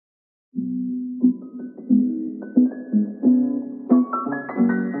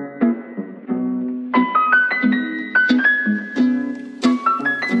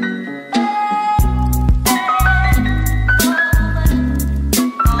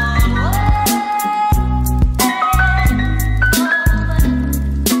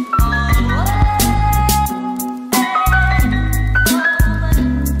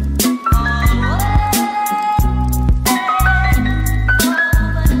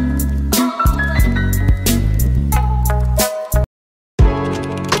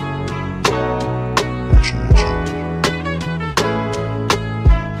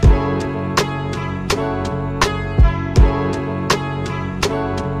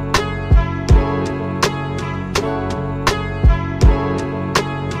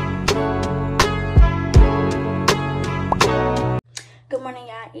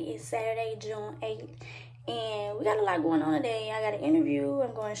Shade. And we got a lot going on today. I got an interview,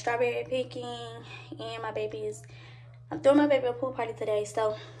 I'm going strawberry picking, and I'm throwing my baby a pool party today.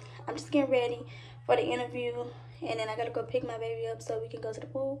 So I'm just getting ready for the interview, and then I gotta go pick my baby up so we can go to the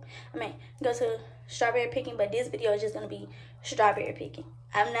pool. Go to strawberry picking, but this video is just gonna be strawberry picking.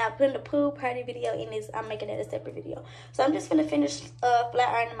 I'm not putting the pool party video in this. I'm making it a separate video. So I'm just gonna finish flat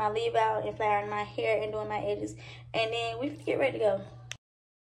ironing my leave out and flat ironing my hair and doing my edges, and then we can get ready to go.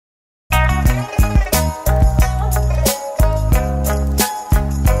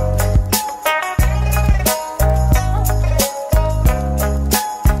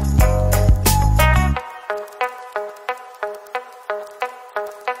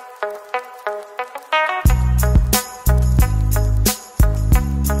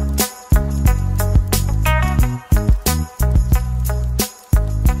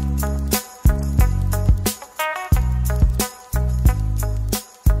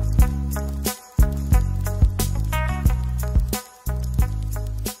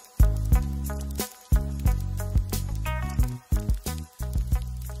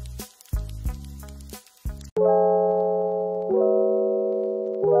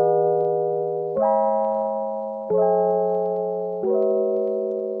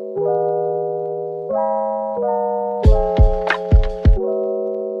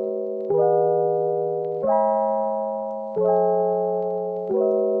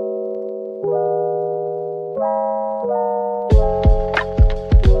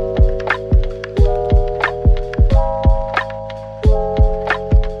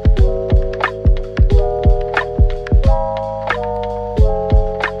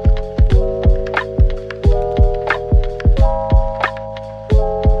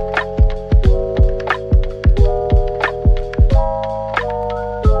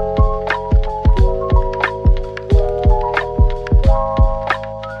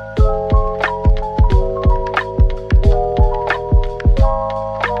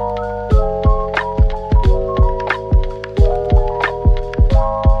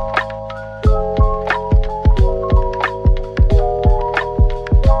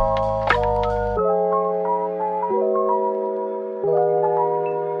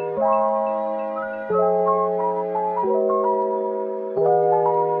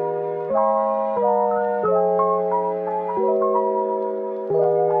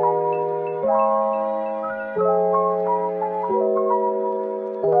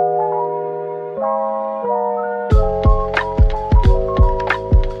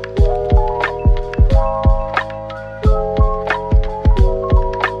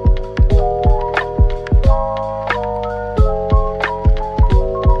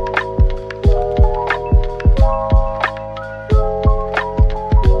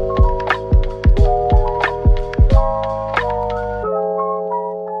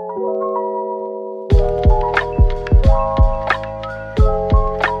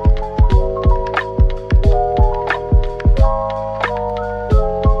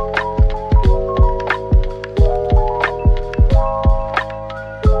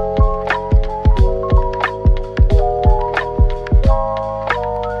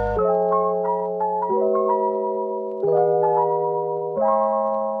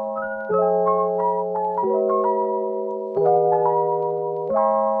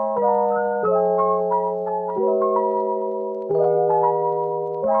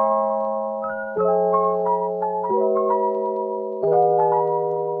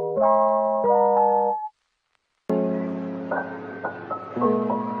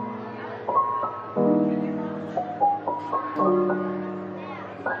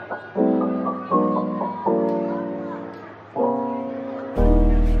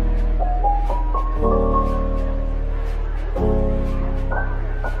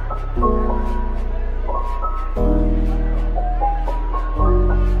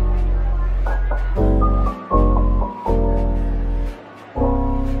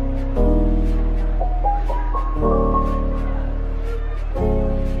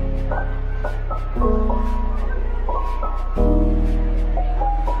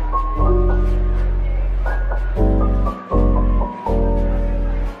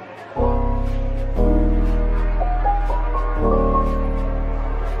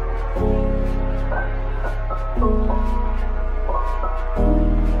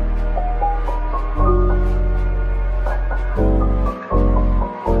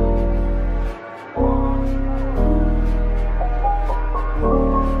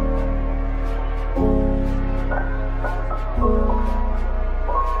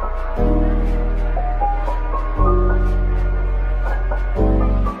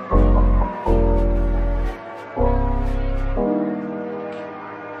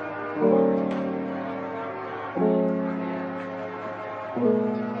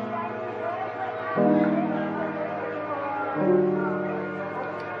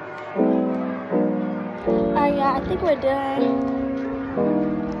 think we're done.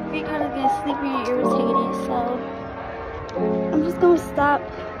 We're kind of getting sleepy and irritated, so I'm just gonna stop.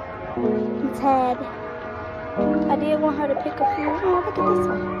 I'm tired. I did want her to pick a few. Oh, look at this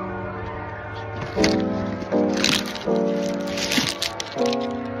one.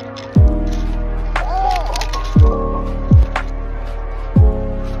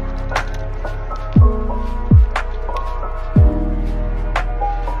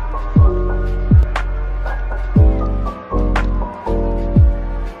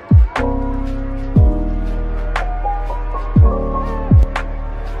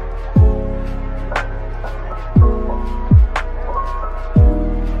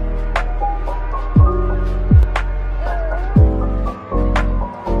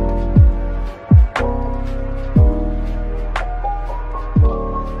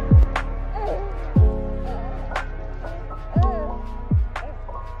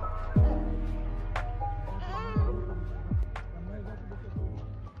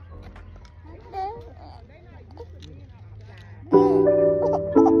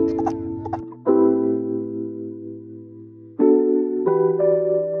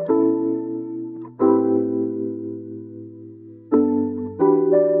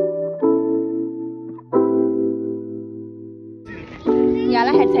 Y'all,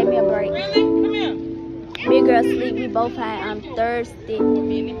 I had to take me a break. Really? Come here. Big girl sleep, we both had, I'm thirsty.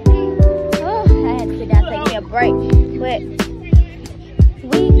 Oh, I had to sit down and take me a break. But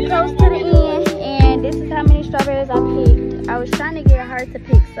we close to the end, and this is how many strawberries I picked. I was trying to get her to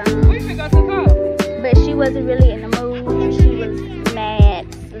pick some, We should go to the car. but she wasn't really in the mood. She was mad,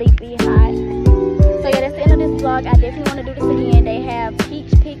 sleepy, hot. So yeah, that's the end of this vlog. I definitely want to do this again. They have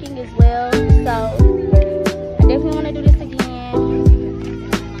peach picking as well, so I definitely want to do this again.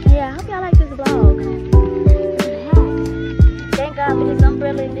 Yeah, I hope y'all like this vlog. It's hot. Thank God for this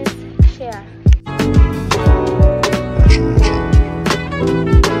umbrella in this